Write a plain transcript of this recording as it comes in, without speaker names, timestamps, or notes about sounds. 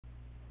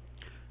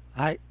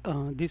Hi,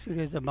 this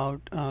video is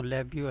about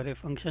LabVIEW array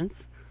functions.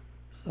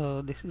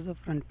 So this is the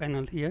front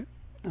panel here.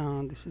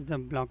 This is the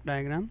block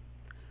diagram.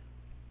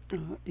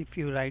 If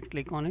you right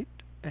click on it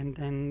and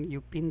then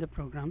you pin the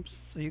programs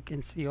so you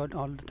can see it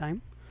all the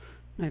time.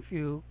 Now if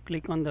you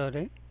click on the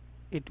array,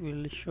 it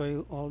will show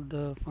you all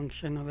the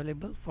function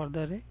available for the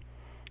array.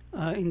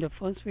 In the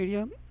first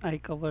video,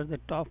 I cover the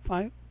top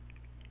 5.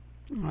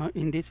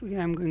 In this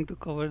video, I am going to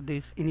cover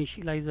this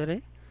initialize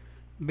array,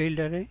 build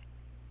array,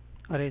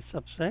 array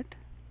subset,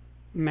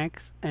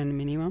 max and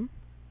minimum,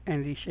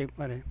 and reshape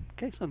array.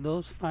 Okay, so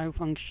those 5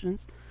 functions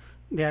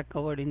they are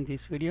covered in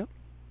this video.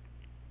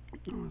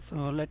 So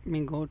let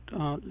me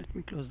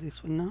close this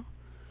one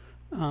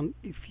now.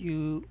 If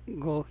you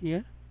go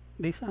here,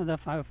 these are the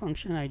 5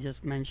 functions I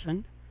just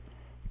mentioned.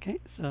 Okay,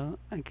 so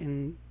I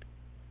can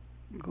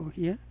go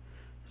here.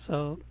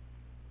 So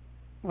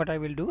what I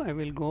will do, I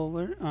will go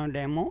over a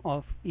demo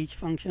of each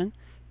function,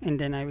 and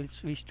then I will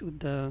switch to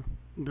the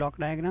block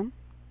diagram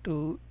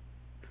to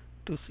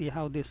see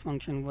how this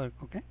function work.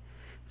 Okay,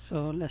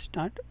 so let's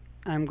start.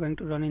 I'm going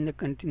to run in the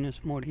continuous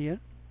mode here.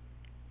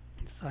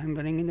 So I'm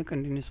running in the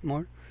continuous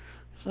mode.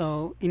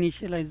 So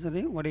initialize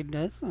array, what it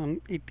does,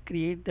 it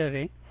create the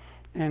array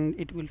and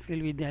it will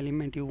fill with the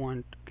element you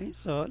want. Okay,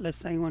 so let's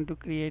say I want to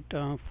create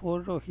 4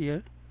 row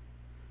here,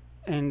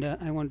 and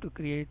I want to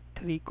create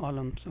 3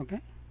 columns. Okay,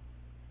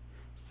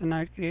 so now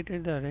it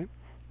created the array,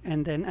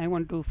 and then I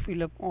want to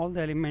fill up all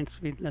the elements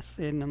with, let's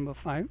say, number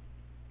 5.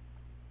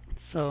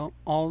 So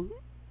all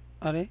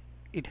array,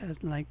 it has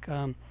like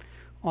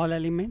all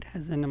element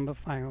has a number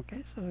 5.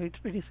 Okay, so it's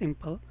pretty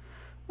simple.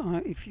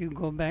 If you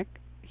go back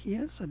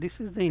here, so this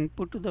is the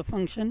input to the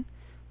function,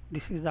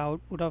 this is the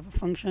output of a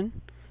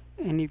function,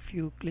 and if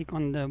you click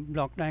on the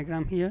block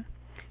diagram here,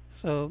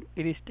 so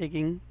it is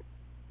taking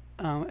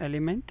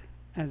element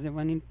as a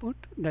one input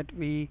that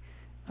we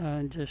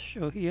just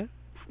show here,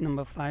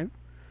 number 5.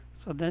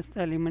 So that's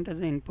the element as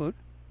an input,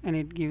 and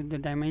it gives the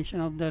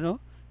dimension of the row,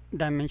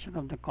 dimension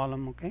of the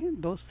column. Okay,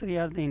 those 3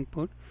 are the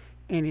input,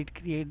 and it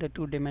create the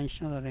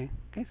 2-dimensional array.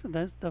 Okay, so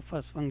that's the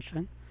first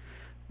function.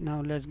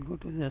 Now let's go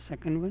to the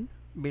second one,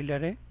 build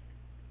array.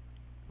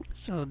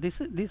 So this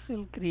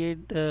will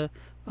create the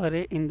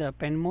array in the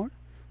append mode.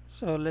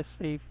 So let's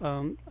say if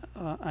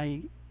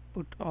I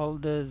put all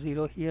the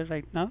 0 here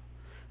right now,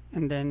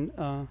 and then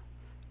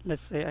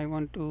let's say I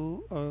want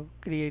to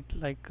create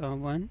like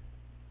 1,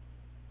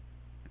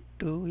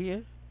 2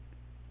 here,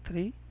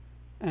 3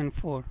 and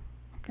 4.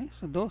 Okay,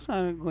 so those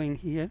are going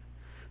here.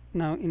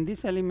 Now in this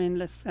element,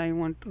 let's say I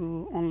want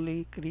to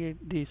only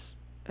create this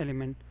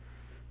element.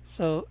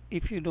 So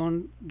if you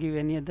don't give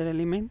any other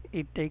element,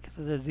 it takes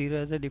as a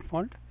 0 as a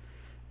default.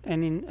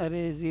 And in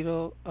array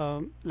 0,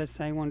 let's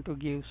say I want to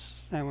give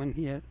 7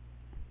 here.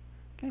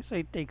 Okay, so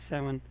it takes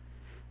 7.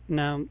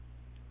 Now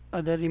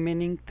other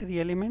remaining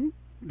 3 elements,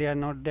 they are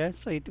not there,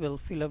 so it will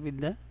fill up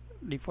with the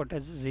default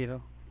as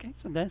 0. Okay,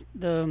 so that's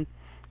the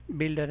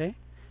build array.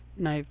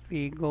 Now if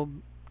we go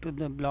to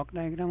the block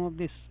diagram of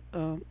this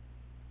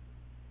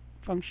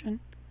function,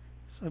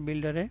 so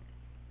build array,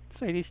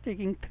 so it is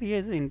taking 3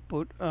 as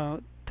input,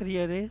 3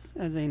 arrays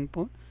as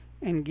input,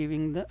 and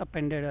giving the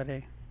appended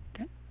array.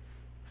 Okay,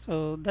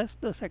 so that's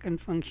the second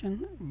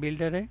function,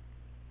 build array.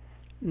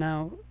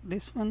 Now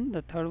this one,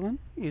 the third one,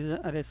 is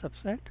a array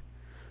subset.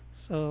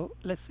 So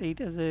let's say it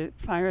has a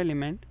 5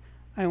 element.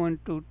 I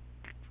want to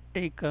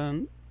take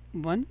 1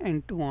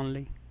 and 2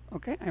 only.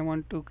 Okay, I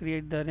want to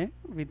create the array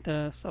with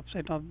the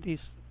subset of this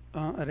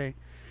array.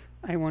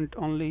 I want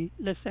only,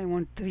 let's say I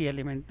want 3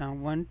 elements now,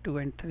 1, 2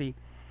 and 3.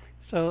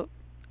 So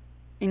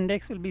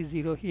index will be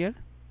 0 here,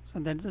 so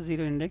that's the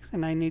 0 index,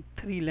 and I need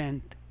 3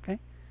 length. Okay,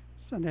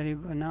 so there you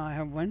go. Now I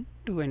have 1,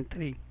 2 and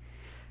 3.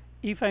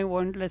 If I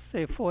want, let's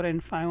say 4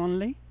 and 5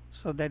 only,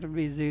 so that will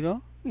be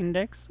 0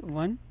 index,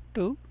 1,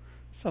 2.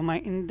 So my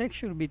index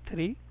should be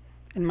 3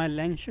 and my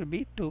length should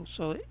be 2,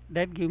 so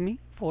that give me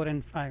 4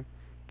 and 5.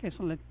 Okay,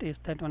 so let's test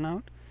that one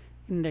out.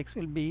 Index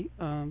will be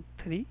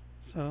 3,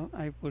 so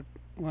I put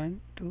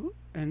 1, 2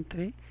 and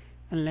 3,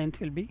 and length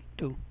will be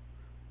 2,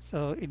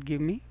 so it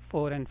give me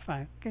 4 and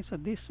 5. Okay, so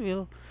this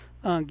will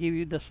give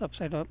you the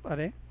subset of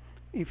array.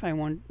 If I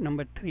want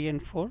number 3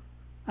 and 4,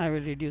 I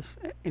will reduce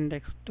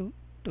index to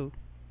 2.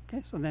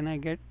 Okay, so then I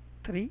get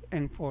 3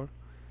 and 4.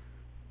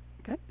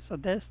 Okay, so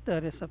that's the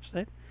array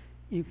subset.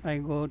 If I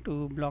go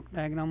to block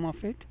diagram of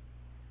it,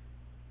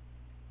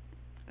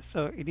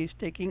 so it is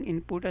taking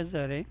input as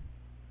array,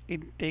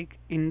 it take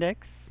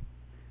index,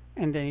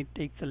 and then it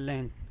takes the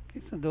length.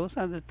 Okay, so those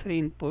are the 3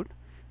 input,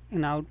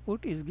 and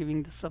output is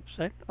giving the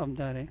subset of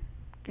the array.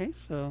 Okay,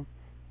 so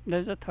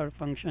there's a third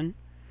function.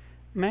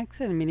 Max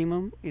and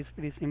minimum is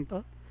pretty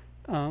simple.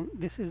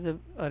 This is the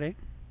array.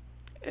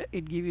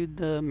 It gives you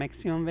the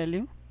maximum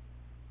value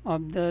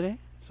of the array,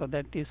 so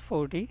that is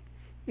 40.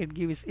 It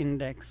gives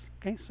index.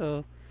 Okay,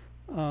 so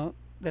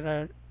there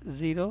are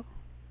 0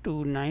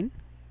 to 9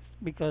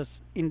 because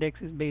index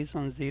is based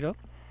on 0.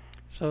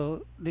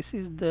 So this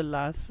is the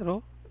last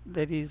row,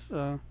 that is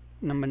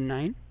number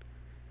 9.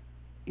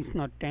 It's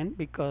not 10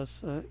 because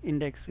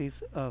index is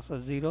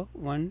so 0,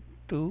 1,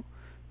 2,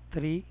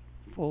 3,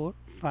 4,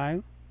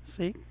 5,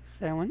 6,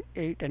 7,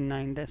 8 and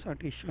 9. That's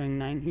what is showing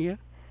 9 here.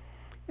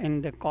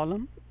 And the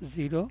column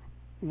 0,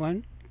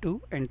 1,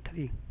 2 and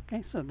 3.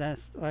 Okay, so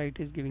that's why it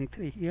is giving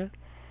 3 here.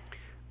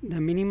 The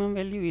minimum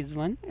value is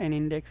 1 and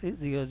index is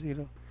 0,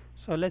 0.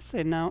 So let's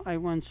say now I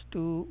want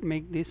to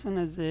make this one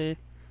as a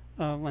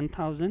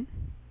 1000.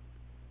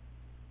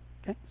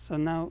 Okay, so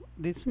now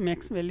this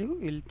max value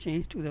will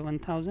change to the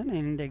 1000 and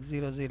index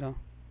 0, 0.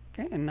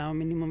 Okay, and now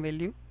minimum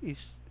value is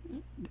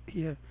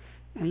here.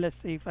 And let's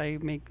say if I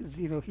make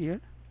 0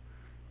 here,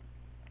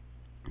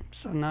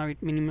 so now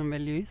it minimum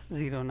value is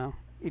 0 now.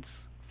 It's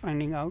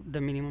finding out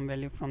the minimum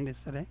value from this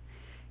array.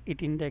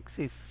 It index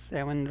is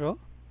 7 row,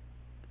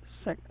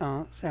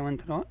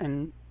 7th row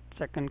and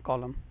second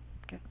column.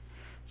 Okay,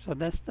 so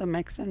that's the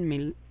max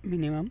and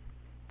minimum.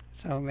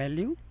 So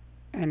value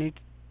and its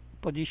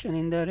position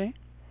in the array,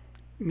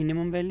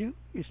 minimum value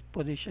is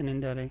position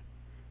in the array.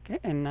 Okay,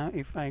 and now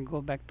if I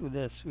go back to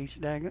the switch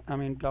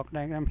diagram, block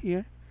diagram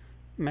here,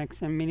 max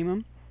and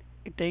minimum,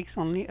 it takes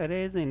only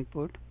array as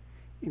input.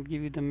 It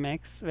gives you the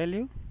max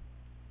value,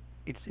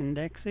 its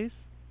index is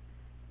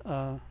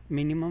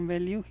minimum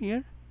value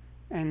here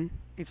and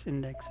its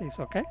index is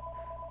okay.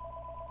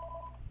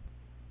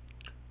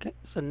 Okay,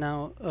 so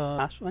now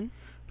last one,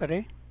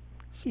 array.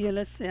 So here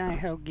let's say I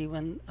have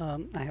given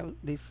I have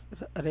this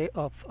array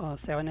of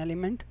 7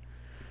 element,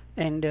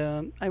 and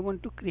I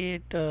want to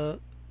create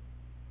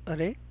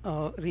array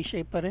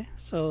reshape array.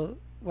 So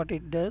what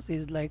it does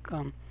is like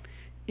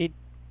it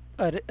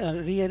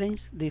rearrange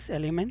this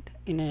element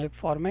in a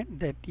format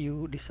that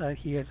you decide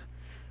here.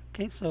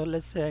 Okay, so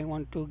let's say I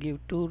want to give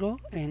 2 row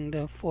and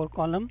 4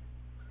 column.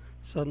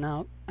 So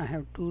now I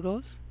have 2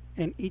 rows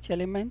and each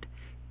element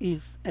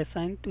is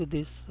assigned to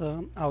this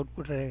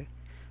output array.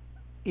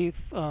 If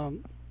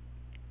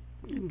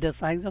the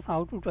size of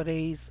output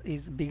array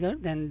is bigger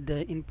than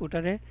the input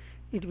array,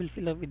 it will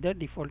fill up with the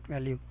default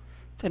value.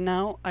 So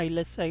now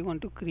let's say I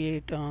want to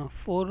create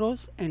 4 rows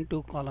and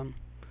 2 columns.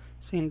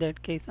 So in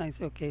that case I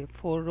say okay,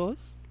 4 rows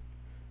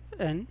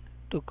and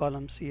 2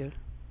 columns here.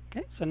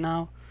 Okay, so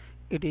now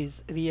it is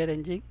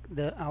rearranging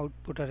the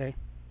output array.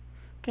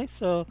 Okay,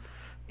 so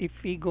if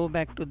we go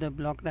back to the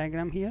block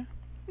diagram here,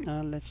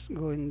 let's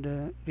go in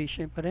the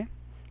reshape array.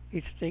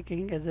 It's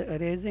taking as a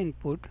array as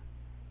input,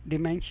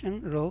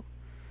 dimension row,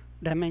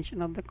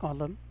 dimension of the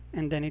column,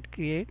 and then it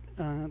create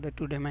the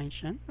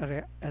 2-dimension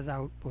array as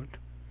output.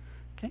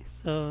 Okay,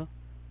 so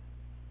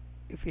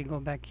if we go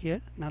back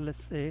here, now let's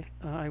say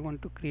I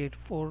want to create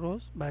 4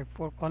 rows by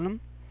 4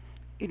 column.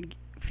 It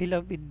fill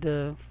up with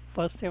the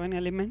first 7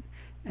 element,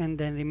 and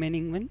then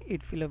remaining one it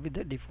fill up with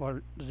the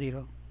default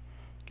 0.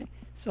 Okay,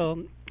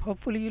 so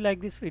hopefully you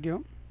like this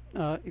video.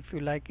 If you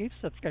like it,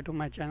 subscribe to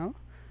my channel,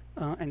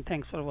 and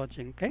thanks for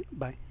watching. Okay,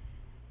 bye.